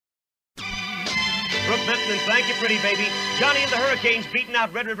Brooke Benson, thank you, pretty baby. Johnny and the Hurricanes beating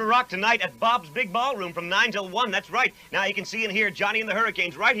out Red River Rock tonight at Bob's Big Ballroom from 9 till 1. That's right. Now you can see and hear Johnny and the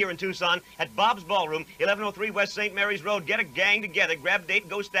Hurricanes right here in Tucson at Bob's Ballroom, 1103 West St. Mary's Road. Get a gang together. Grab a date,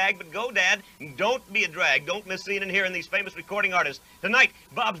 go stag, but go dad. Don't be a drag. Don't miss seeing and hearing these famous recording artists. Tonight,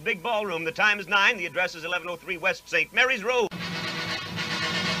 Bob's Big Ballroom. The time is 9. The address is 1103 West St. Mary's Road.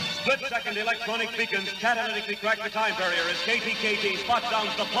 Split-second electronic beacons catalytically crack the time barrier as KTKT spot downs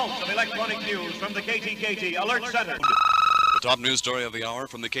the pulse of electronic news from the KTKT Alert Center. The top news story of the hour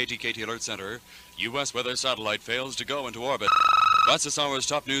from the KTKT Alert Center. U.S. weather satellite fails to go into orbit. That's this hour's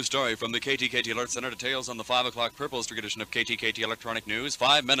top news story from the KTKT Alert Center. Details on the 5 o'clock Purple Street edition of KTKT Electronic News,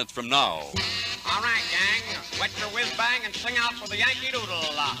 5 minutes from now. All right, gang, wet your whiz-bang and sing out for the Yankee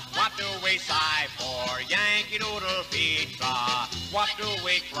Doodle. What do we sigh for? Yankee Doodle pizza. What do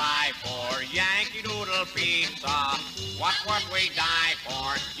we cry for? Yankee Doodle pizza. What would we die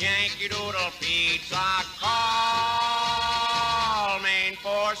for? Yankee Doodle pizza. Call Main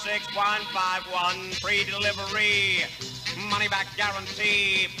 46151. Free delivery. Money back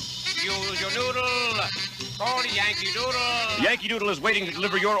guarantee. Use your noodle. Call Yankee Doodle. Yankee Doodle is waiting to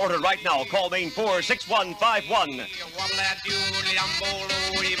deliver your order right now. Call Main 46151.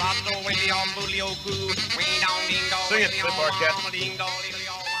 Sing it, Flipboard Cat.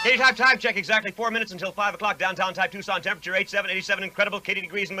 KTKT time check, exactly 4 minutes until 5 o'clock. Downtown type Tucson, temperature 87, incredible 80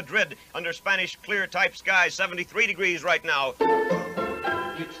 degrees in Madrid. Under Spanish clear type skies, 73 degrees right now.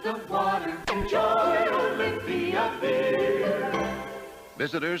 It's the water, enjoy Olympia beer.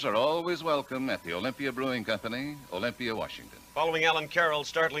 Visitors are always welcome at the Olympia Brewing Company, Olympia, Washington. Following Alan Carroll's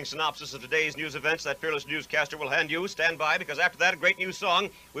startling synopsis of today's news events, that fearless newscaster will hand you. Stand by, because after that, a great new song.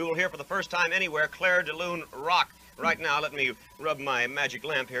 We will hear for the first time anywhere, Claire de Lune Rock. Right now, let me rub my magic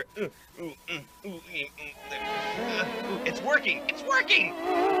lamp here. It's working! It's working!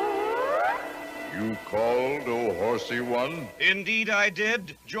 You called, oh horsey one? Indeed I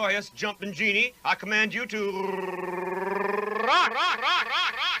did. Joyous jumping genie, I command you to rock, rock, rock, rock,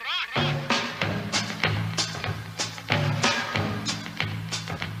 rock, rock, rock.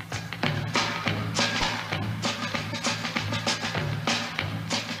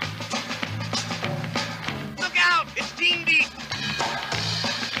 Look out! It's Team Beat!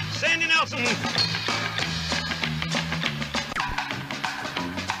 Sandy Nelson!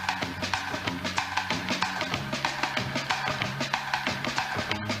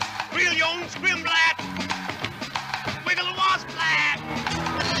 Scrimblad, Wiggle the Wasp Lad,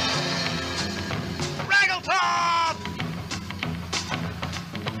 Raggletop.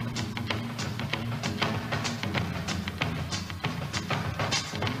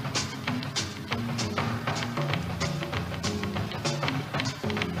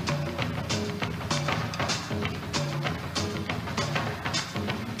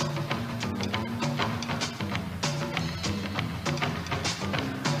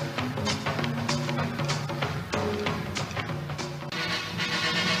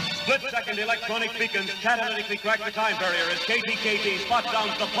 Split-second electronic beacons catalytically crack the time barrier as KTKT spot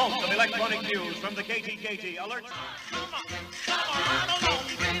downs the pulse of electronic news from the KTKT Alert. Come on, right along,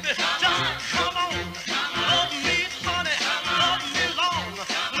 baby. Just come on. Love me, honey. Love me long.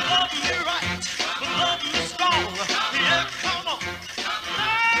 Love me right. Love me strong. Yeah, come on.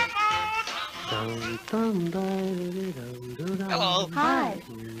 Hello. Hi.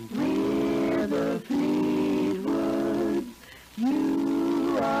 We're the Fleetwood.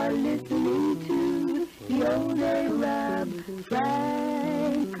 You are listening to the old Arab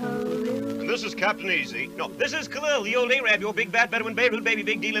Frank Kalil. This is Captain Easy. No, this is Kalil, the old Arab, your big bad Bedouin Beirut baby,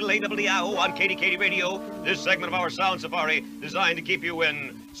 big D little A-double-E-I-O on KTKT Radio. This segment of our sound safari designed to keep you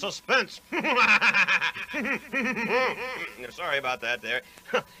in suspense. Sorry about that there.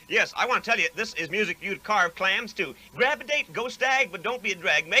 Yes, I want to tell you, this is music for you to carve clams to. Grab a date, go stag, but don't be a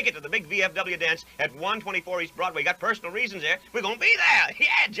drag. Make it to the big VFW dance at 124 East Broadway. Got personal reasons there. We're going to be there.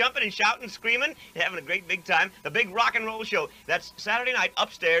 Yeah, jumping and shouting, screaming, having a great big time. The big rock and roll show. That's Saturday night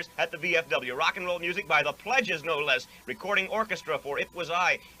upstairs at the VFW. Rock and roll music by the Pledges, no less. Recording orchestra for It Was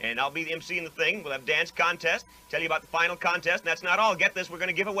I. And I'll be the MC in the thing. We'll have dance contest. Tell you about the final contest. And that's not all. Get this, we're going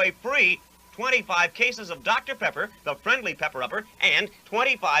to give away free 25 cases of Dr. Pepper, the friendly pepper-upper, and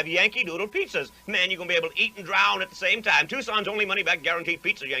 25 Yankee Doodle pizzas. Man, you're going to be able to eat and drown at the same time. Tucson's only money-back guaranteed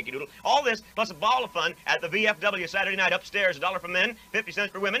pizza, Yankee Doodle. All this, plus a ball of fun at the VFW Saturday night upstairs. $1 for men, 50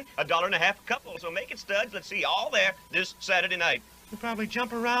 cents for women, $1.50 a couple. So make it studs. Let's see you all there this Saturday night. You'll probably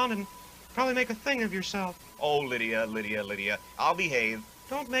jump around and probably make a thing of yourself. Oh, Lydia, Lydia, Lydia. I'll behave.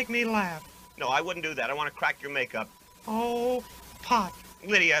 Don't make me laugh. No, I wouldn't do that. I want to crack your makeup. Oh, pot.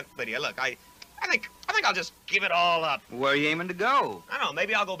 Lydia, Lydia, look, I think I think I'll just give it all up. Where are you aiming to go? I don't know,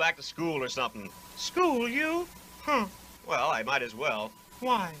 maybe I'll go back to school or something. School, you? Huh. Well, I might as well.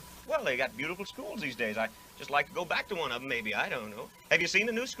 Why? Well, they got beautiful schools these days. I just like to go back to one of them, maybe. I don't know. Have you seen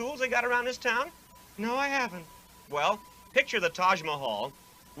the new schools they got around this town? No, I haven't. Well, picture the Taj Mahal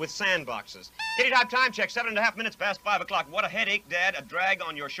with sandboxes. Kitty time check, 7.5 minutes past 5 o'clock. What a headache, Dad, a drag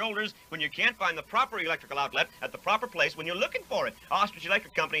on your shoulders when you can't find the proper electrical outlet at the proper place when you're looking for it. Ostrich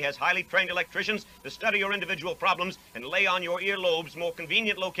Electric Company has highly trained electricians to study your individual problems and lay on your earlobes more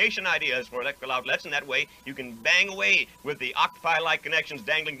convenient location ideas for electrical outlets, and that way you can bang away with the octopi-like connections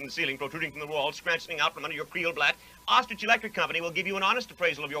dangling from the ceiling, protruding from the walls, scratching out from under your creel blat. Ostrich Electric Company will give you an honest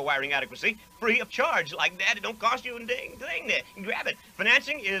appraisal of your wiring adequacy, free of charge. Like that, it don't cost you a ding there. Grab it.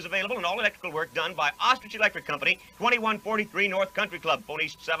 Financing is available and all electrical work done by Ostrich Electric Company, 2143 North Country Club, phone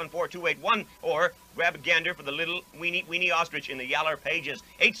East 74281, or grab a gander for the little weenie ostrich in the yaller pages.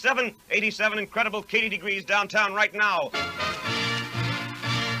 8787 incredible Katy degrees downtown right now.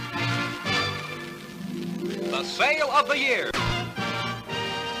 The sale of the year.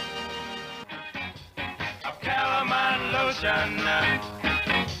 Calamine lotion,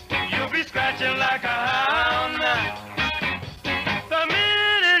 you'll be scratching like a hound the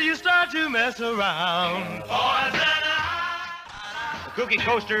minute you start to mess around. Poison. The Kooky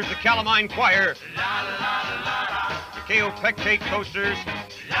Coasters, the Calamine Choir, the Kaopectate Coasters,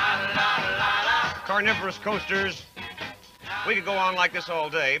 Carnivorous Coasters. We could go on like this all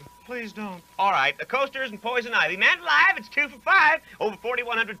day. Please don't. All right, the Coasters and Poison Ivy. Man alive, it's 2 for $5. Over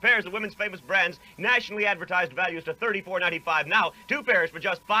 4,100 pairs of women's famous brands. Nationally advertised values to $34.95. Now, 2 pairs for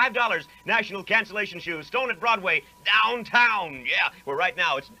just $5. National cancellation shoes. Stone at Broadway, downtown. Yeah, well, right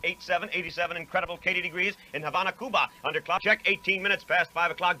now it's 8787 incredible Katy degrees in Havana, Cuba. Under clock check, 18 minutes past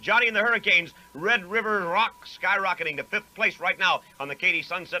 5 o'clock. Johnny and the Hurricanes, Red River Rock, skyrocketing to 5th place right now on the Katy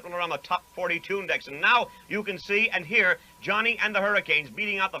Sunset Roller on the top 42 index. And now you can see and hear Johnny and the Hurricanes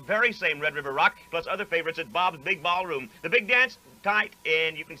beating out the very same Red River Rock, plus other favorites at Bob's Big Ballroom. The big dance, tight,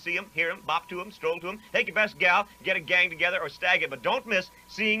 and you can see them, hear them, bop to them, stroll to them. Take your best gal, get a gang together, or stag it. But don't miss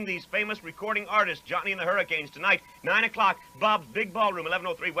seeing these famous recording artists, Johnny and the Hurricanes, tonight, 9 o'clock, Bob's Big Ballroom,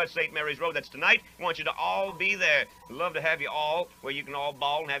 1103 West St. Mary's Road. That's tonight. I want you to all be there. We'd love to have you all, where you can all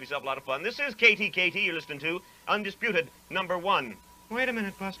ball and have yourself a lot of fun. This is KTKT you're listening to, undisputed #1. Wait a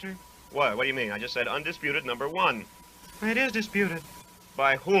minute, Buster. What do you mean? I just said undisputed #1. It is disputed.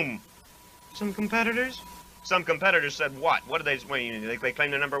 By whom? Some competitors? Some competitors said what? What did they claim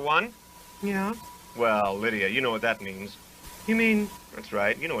they're #1? Yeah. Well, Lydia, you know what that means. You mean... That's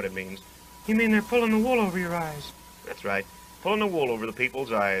right, you know what it means. You mean they're pulling the wool over your eyes? That's right, pulling the wool over the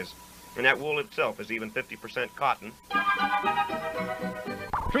people's eyes. And that wool itself is even 50% cotton.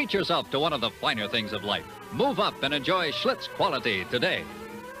 Treat yourself to one of the finer things of life. Move up and enjoy Schlitz quality today.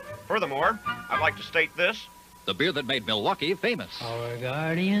 Furthermore, I'd like to state this. The beer that made Milwaukee famous. Our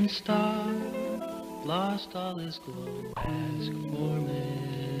guardian star lost all his glow. Ask for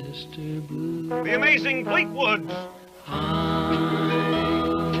Mr. Blue. The amazing Fleetwood.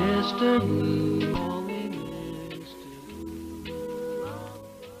 I'm Mr. Blue. Only Mr. Blue.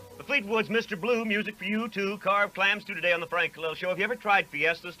 The Fleetwood's Mr. Blue, music for you too. Carved clams too today on the Frank Kalil Show. Have you ever tried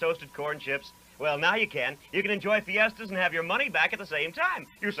Fiestas toasted corn chips? Well, now you can. You can enjoy Fiestas and have your money back at the same time.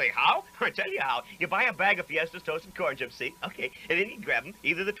 You say, how? I tell you how. You buy a bag of Fiestas toasted corn chips, see? Okay, and then you grab them,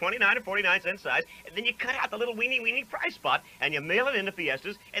 either the 29 or 49 cent size, and then you cut out the little weeny price spot, and you mail it into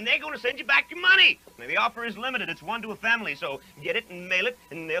Fiestas, and they're going to send you back your money. Now, the offer is limited. It's 1 to a family, so get it and mail it,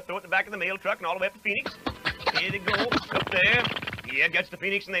 and they'll throw it in the back of the mail truck and all the way up to Phoenix. Here they go, up there. Yeah, it gets to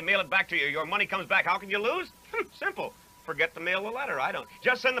Phoenix, and they mail it back to you. Your money comes back. How can you lose? Simple. Forget to mail the letter. I don't.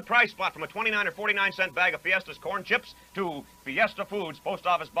 Just send the price spot from a 29 or 49 cent bag of Fiesta's corn chips to Fiesta Foods, Post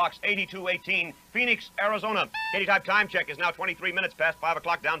Office Box 8218, Phoenix, Arizona. Katy type time check is now 23 minutes past 5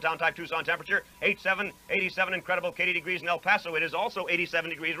 o'clock. Downtown type Tucson temperature 87 incredible Katy degrees in El Paso. It is also 87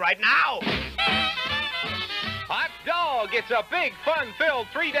 degrees right now. Hot dog! It's a big, fun-filled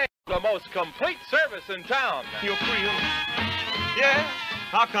 3 days. The most complete service in town. Your creel. Yeah.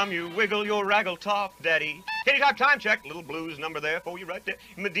 How come you wiggle your raggle top, Daddy? Katy type time check. Little blues number there for you right there.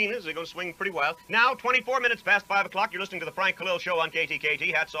 Medina's, they're going to swing pretty wild. Now, 24 minutes past 5 o'clock. You're listening to the Frank Kalil Show on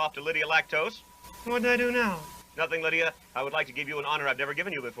KTKT. Hats off to Lydia Lactose. What'd I do now? Nothing, Lydia. I would like to give you an honor I've never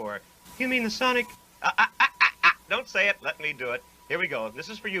given you before. You mean the Sonic... Don't say it. Let me do it. Here we go. This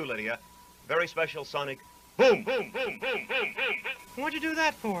is for you, Lydia. Very special Sonic. Boom, boom, boom, boom, boom, boom, boom. What'd you do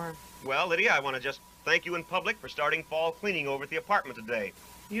that for? Well, Lydia, I want to just thank you in public for starting fall cleaning over at the apartment today.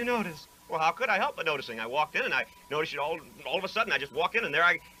 You noticed? Well, how could I help but noticing? I walked in and I noticed it all of a sudden. I just walked in and there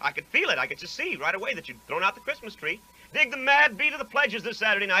I could feel it. I could just see right away that you'd thrown out the Christmas tree. Dig the mad beat of the pledges this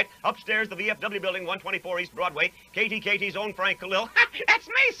Saturday night. Upstairs, the VFW building, 124 East Broadway. KTKT's own Frank Kalil. That's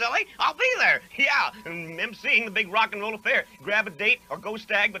me, silly. I'll be there. Yeah, emceeing the big rock and roll affair. Grab a date or go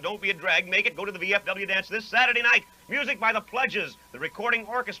stag, but don't be a drag. Make it. Go to the VFW dance this Saturday night. Music by the Pledges, the recording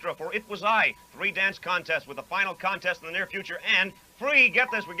orchestra for It Was I. 3 dance contests with the final contest in the near future, and free, get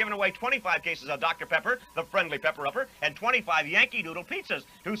this, we're giving away 25 cases of Dr. Pepper, the friendly pepper-upper, and 25 Yankee Doodle pizzas.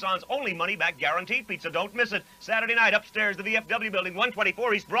 Tucson's only money-back guaranteed pizza. Don't miss it. Saturday night upstairs, the VFW building,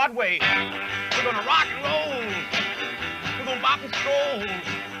 124 East Broadway. We're gonna rock and roll. We're gonna bop and stroll. We're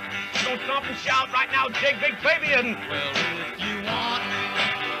gonna stomp and shout right now, dig Big Fabian. Well, if you want,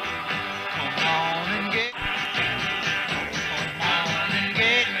 come on and get me.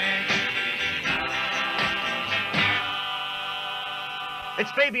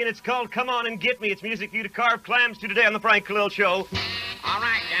 It's Fabian. It's called Come On and Get Me. It's music for you to carve clams to today on the Frank Kalil Show. All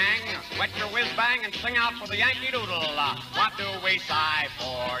right, gang, wet your whiz-bang and sing out for the Yankee Doodle. What do we sigh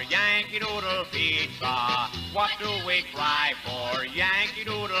for? Yankee Doodle pizza. What do we cry for? Yankee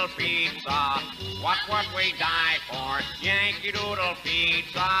Doodle pizza. What would we die for? Yankee Doodle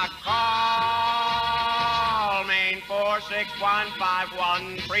pizza. Call Main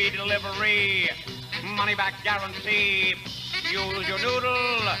 46151. Free delivery. Money back guarantee. Use your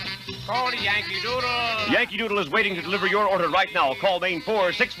noodle. Call the Yankee Doodle. Yankee Doodle is waiting to deliver your order right now. Call Main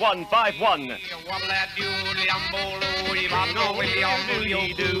 46151.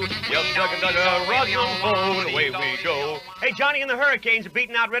 Away we go. Hey, Johnny and the Hurricanes are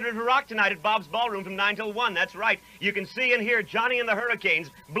beating out Red River Rock tonight at Bob's Ballroom from 9 till 1. That's right. You can see and hear Johnny and the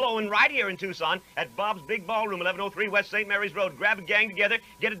Hurricanes blowing right here in Tucson at Bob's Big Ballroom, 1103 West St. Mary's Road. Grab a gang together,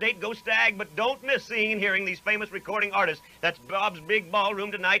 get a date, go stag, but don't miss seeing and hearing these famous recording artists. That's Bob's Big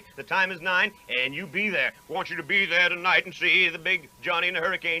Ballroom tonight. The time is 9, and you be there. Want you to be there tonight and see the big Johnny and the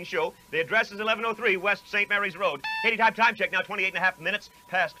Hurricane show. The address is 1103 West St. Mary's Road. Katie time check now, 28.5 minutes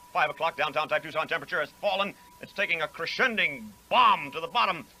past 5 o'clock. Downtown type Tucson temperature has fallen. It's taking a crescending bomb to the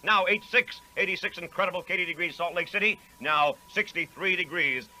bottom. Now 86 incredible 80 degrees Salt Lake City. Now 63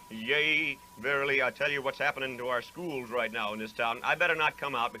 degrees. Yay, verily, I tell you what's happening to our schools right now in this town. I better not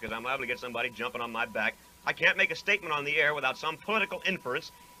come out because I'm liable to get somebody jumping on my back. I can't make a statement on the air without some political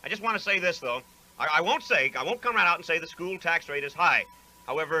inference. I just want to say this, though. I won't come right out and say the school tax rate is high.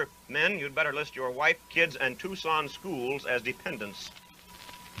 However, men, you'd better list your wife, kids, and Tucson schools as dependents.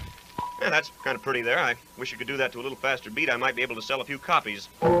 Yeah, that's kind of pretty there. I wish you could do that to a little faster beat. I might be able to sell a few copies.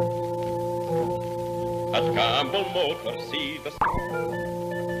 At Campbell Motor, see the...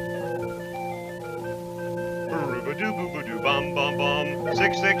 Bum bum bum,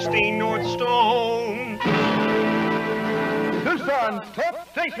 616 North Stone. Tucson's top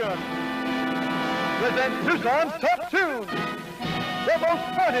station. Present Tucson's top tune. The most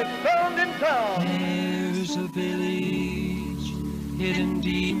wanted sound in town. There's a village hidden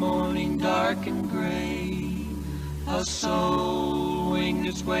deep, morning dark and gray. A soul winged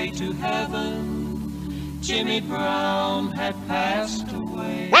its way to heaven. Jimmy Brown had passed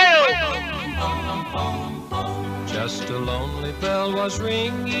away. Well! Just a lonely bell was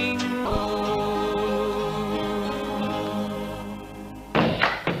ringing.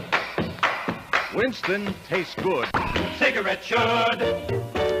 Winston tastes good. Cigarette should.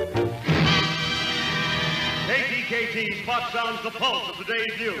 KTKT spot sounds the pulse of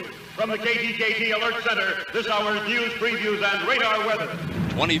today's news. From the KTKT Alert Center, this hour's news, previews, and radar weather.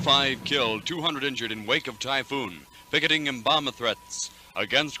 25 killed, 200 injured in wake of typhoon. Picketing and bomb threats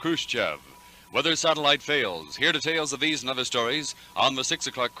against Khrushchev. Weather satellite fails. Hear details of these and other stories on the 6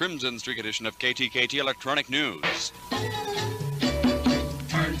 o'clock Crimson Streak edition of KTKT Electronic News.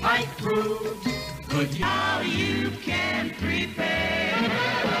 Turnpike crew, could you how you can prepare?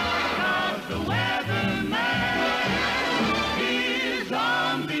 Cause the weatherman is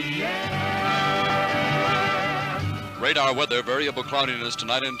on the air. Radar weather, variable cloudiness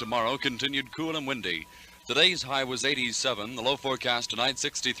tonight and tomorrow, continued cool and windy. Today's high was 87, the low forecast tonight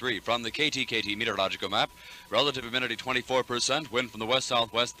 63. From the KTKT meteorological map, relative humidity 24%, wind from the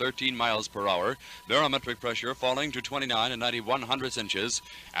west-southwest 13 miles per hour, barometric pressure falling to 29 and 91 hundredths inches,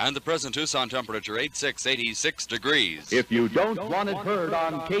 and the present Tucson temperature 86 degrees. If you don't want it heard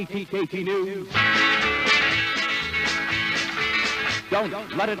on KTKT News, don't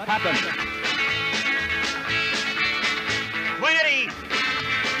let it happen. 20!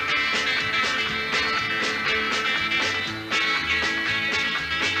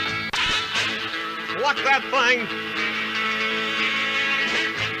 Watch that thing!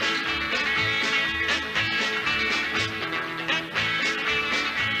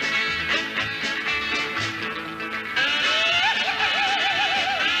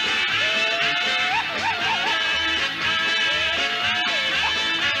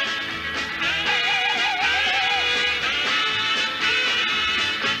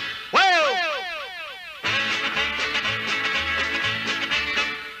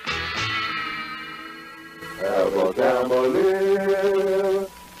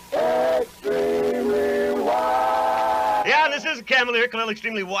 Kalil here, Kalil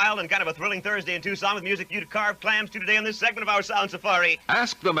Extremely Wild, and kind of a thrilling Thursday in Tucson with music for you to carve clams to today on this segment of our Sound Safari.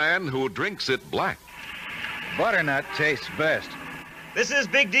 Ask the man who drinks it black. Butternut tastes best. This is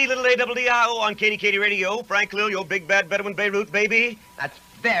Big D, Little A-double-D-I-O on KTKT Radio. Frank Kalil, your big bad Bedouin Beirut, baby. That's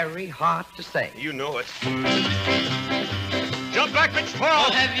very hard to say. You know it. Jump back, Mitch Pearl.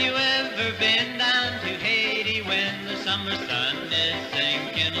 Oh, have you ever been down to Haiti when the summer sun is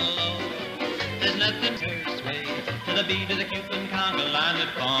sinking low? There's nothing to sway to the beat of the Cuban conga line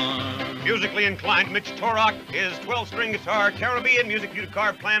that forms. Musically inclined, Mitch Torok, his 12-string guitar, Caribbean music for you to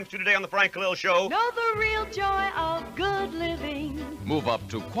carve clams to today on the Frank Kalil Show. Know the real joy of good living. Move up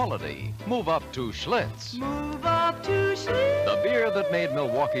to quality. Move up to Schlitz. Move up to Schlitz. The beer that made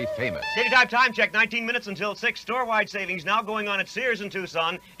Milwaukee famous. Katie time check, 19 minutes until 6. Store-wide savings now going on at Sears in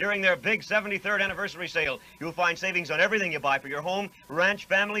Tucson during their big 73rd anniversary sale. You'll find savings on everything you buy for your home, ranch,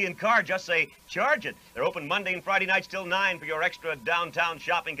 family, and car. Just say, charge it. They're open Monday and Friday nights till 9 for your extra downtown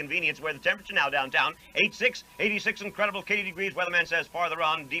shopping convenience, where the temperature now downtown, 86 incredible 80 degrees. Weatherman says farther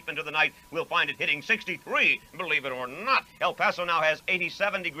on, deep into the night, we'll find it hitting 63, believe it or not. El Paso now has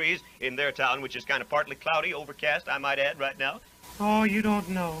 87 degrees in their town, which is kind of partly cloudy, overcast, I might add, right now. Oh, you don't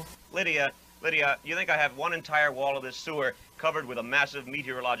know. Lydia, you think I have one entire wall of this sewer covered with a massive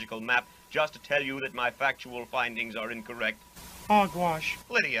meteorological map just to tell you that my factual findings are incorrect? Hogwash.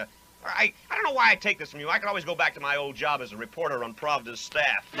 Lydia, I don't know why I take this from you. I could always go back to my old job as a reporter on Pravda's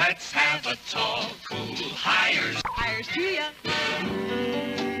staff. Let's have a tall, cool hires. Hires to ya.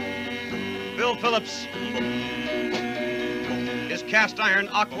 Bill Phillips, his cast-iron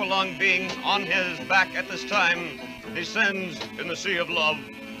aqualung being on his back at this time, descends in the sea of love.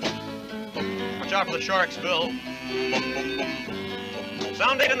 Watch out for the sharks, Bill.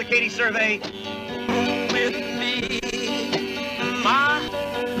 Sound date on the Katie survey. With me, my...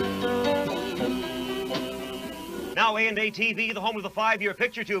 Now A&A TV, the home of the 5-year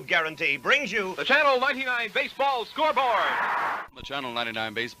picture tube guarantee, brings you the Channel 99 Baseball Scoreboard. The Channel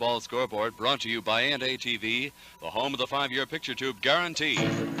 99 Baseball Scoreboard brought to you by A&A TV, the home of the 5-year picture tube guarantee.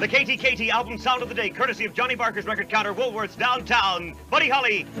 The KTKT album sound of the day, courtesy of Johnny Barker's record counter, Woolworth's Downtown. Buddy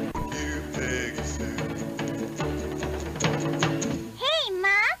Holly. Hey, Ma,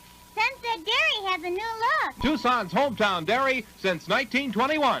 Sunset Dairy has a new look. Tucson's hometown dairy since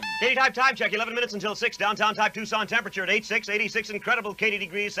 1921. Katie time check, 11 minutes until 6. Downtown type Tucson temperature at 86 incredible 80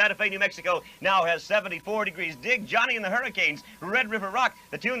 degrees. Santa Fe, New Mexico now has 74 degrees. Dig Johnny and the Hurricanes, Red River Rock,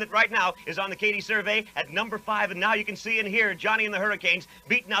 the tune that right now is on the Katie survey at number 5. And now you can see and hear Johnny and the Hurricanes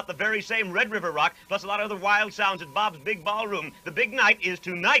beating out the very same Red River Rock, plus a lot of other wild sounds at Bob's Big Ballroom. The big night is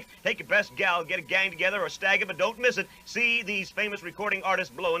tonight. Take your best gal, get a gang together or stagger, but don't miss it. See these famous recording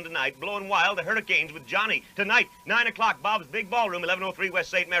artists blowing tonight. Blowing wild, the Hurricanes with Johnny. Tonight, 9 o'clock, Bob's Big Ballroom, 1103 West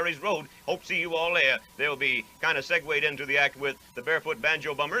St. Mary's Road. Hope to see you all there. They'll be kind of segued into the act with the Barefoot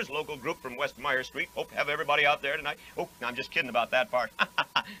Banjo Bummers, local group from West Meyer Street. Hope to have everybody out there tonight. Oh, no, I'm just kidding about that part.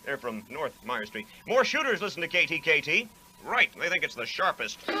 They're from North Meyer Street. More shooters listen to KTKT. Right, they think it's the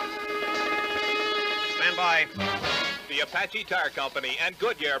sharpest. Stand by. The Apache Tire Company and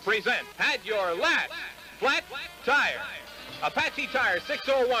Goodyear present Had Your Last Flat Tire. Apache Tire,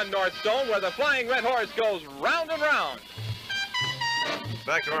 601 North Stone, where the Flying Red Horse goes round and round.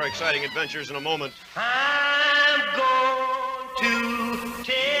 Back to our exciting adventures in a moment. I'm going to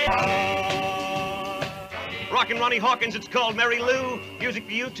tell. Rockin' Ronnie Hawkins, it's called Mary Lou. Music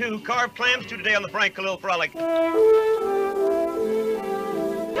for you too. Carved clams to today on the Frank Kalil Frolic.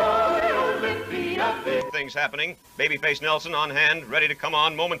 Things happening. Babyface Nelson on hand, ready to come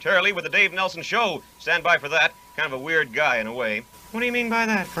on momentarily with the Dave Nelson Show. Stand by for that. Kind of a weird guy in a way. What do you mean by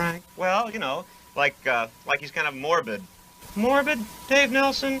that, Frank? Well, you know, like he's kind of morbid. Morbid? Dave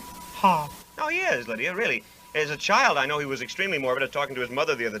Nelson? Ha. Oh, he is, Lydia, really. As a child, I know he was extremely morbid. I was talking to his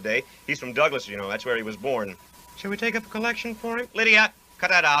mother the other day. He's from Douglas, you know. That's where he was born. Shall we take up a collection for him? Lydia, cut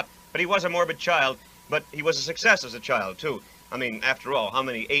that out. But he was a morbid child. But he was a success as a child, too. I mean, after all, how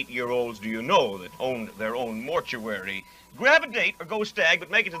many 8-year-olds do you know that owned their own mortuary? Grab a date or go stag, but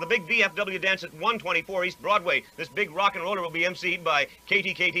make it to the big VFW dance at 124 East Broadway. This big rock and roller will be emceed by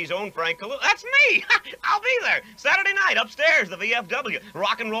KTKT's own Frank Kalil. That's me! I'll be there. Saturday night, upstairs, the VFW.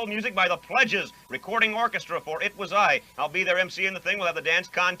 Rock and roll music by the Pledges. Recording orchestra for It Was I. I'll be there emceeing the thing. We'll have the dance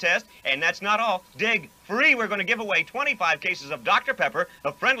contest. And that's not all. Dig. Free, we're going to give away 25 cases of Dr. Pepper,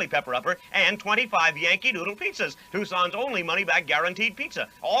 a friendly pepper upper, and 25 Yankee Doodle pizzas. Tucson's only money-back guaranteed pizza.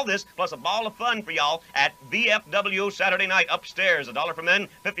 All this plus a ball of fun for y'all at VFW Saturday Saturday night upstairs, $1 for men,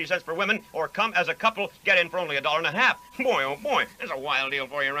 50 cents for women, or come as a couple, get in for only $1.50. Boy, oh boy, there's a wild deal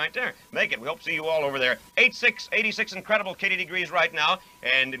for you right there. Make it. We hope to see you all over there. 86 incredible KT degrees right now,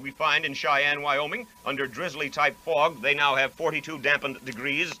 and we find in Cheyenne, Wyoming, under drizzly-type fog, they now have 42 dampened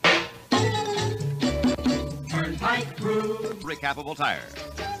degrees. Turnpike Crew. Recapable tire.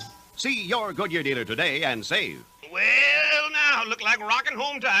 See your Goodyear dealer today and save. Well, now, look like rockin'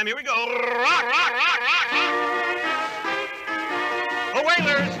 home time. Here we go. Rock, rock, rock, rock, rock. The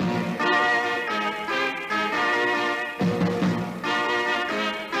Whalers.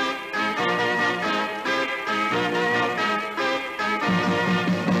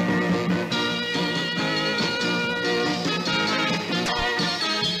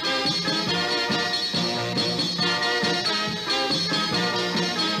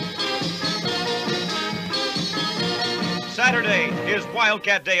 Saturday is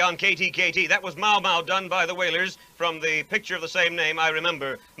Wildcat Day on KTKT. That was Mau Mau done by the Whalers from the picture of the same name. I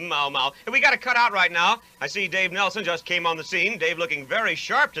remember Mau Mau. And we got it cut out right now. I see Dave Nelson just came on the scene. Dave looking very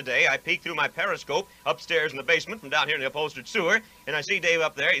sharp today. I peeked through my periscope upstairs in the basement from down here in the upholstered sewer, and I see Dave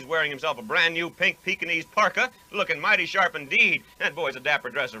up there. He's wearing himself a brand new pink Pekingese parka, looking mighty sharp indeed. That boy's a dapper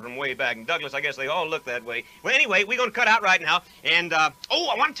dresser from way back in Douglas. I guess they all look that way. Well, anyway, we're going to cut out right now. And, I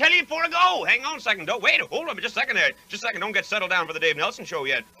want to tell you before I go. Hang on a second. Don't wait. Hold on just a second there. Just a second. Don't get settled down for the Dave Nelson show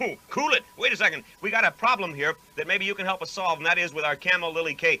yet. Cool it. Wait a second. We got a problem here that maybe you can help us solve, and that is with our camel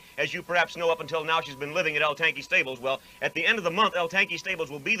Lily Kay. As you perhaps know, up until now, she's been living at El Tanky Stables. Well, at the end of the month, El Tanky Stables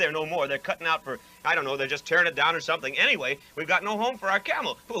will be there no more. They're cutting out for, I don't know, they're just tearing it down or something. Anyway, we've got no home for our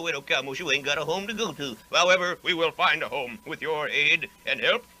camel. Poor little camel, she ain't got a home to go to. However, we will find a home with your aid and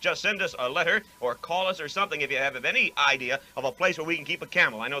help. Just send us a letter or call us or something if you have any idea of a place where we can keep a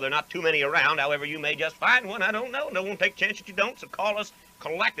camel. I know there are not too many around. However, you may just find one. I don't know. No one take a chance that you don't, so call us.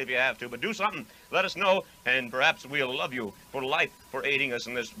 Collect if you have to, but do something. Let us know, and perhaps we'll love you for life for aiding us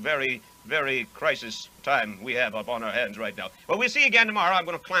in this very, very crisis time we have up on our hands right now. Well, we'll see you again tomorrow. I'm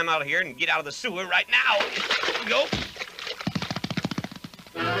going to climb out of here and get out of the sewer right now. Here we go.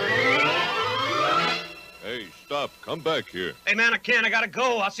 Hey, stop. Come back here. Hey, man, I can't. I got to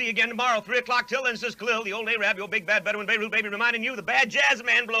go. I'll see you again tomorrow, 3 o'clock. Till then, says Kalil, the old Arab, your big bad Bedouin Beirut baby, reminding you the bad jazz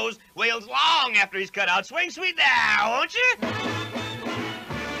man blows whales long after he's cut out. Swing sweet now, won't you?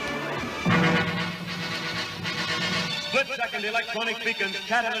 Split-second electronic beacons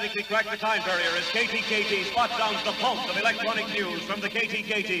catalytically crack the time barrier as KTKT spot downs the pulse of electronic news from the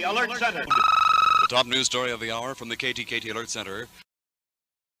KTKT Alert Center. The top news story of the hour from the KTKT Alert Center.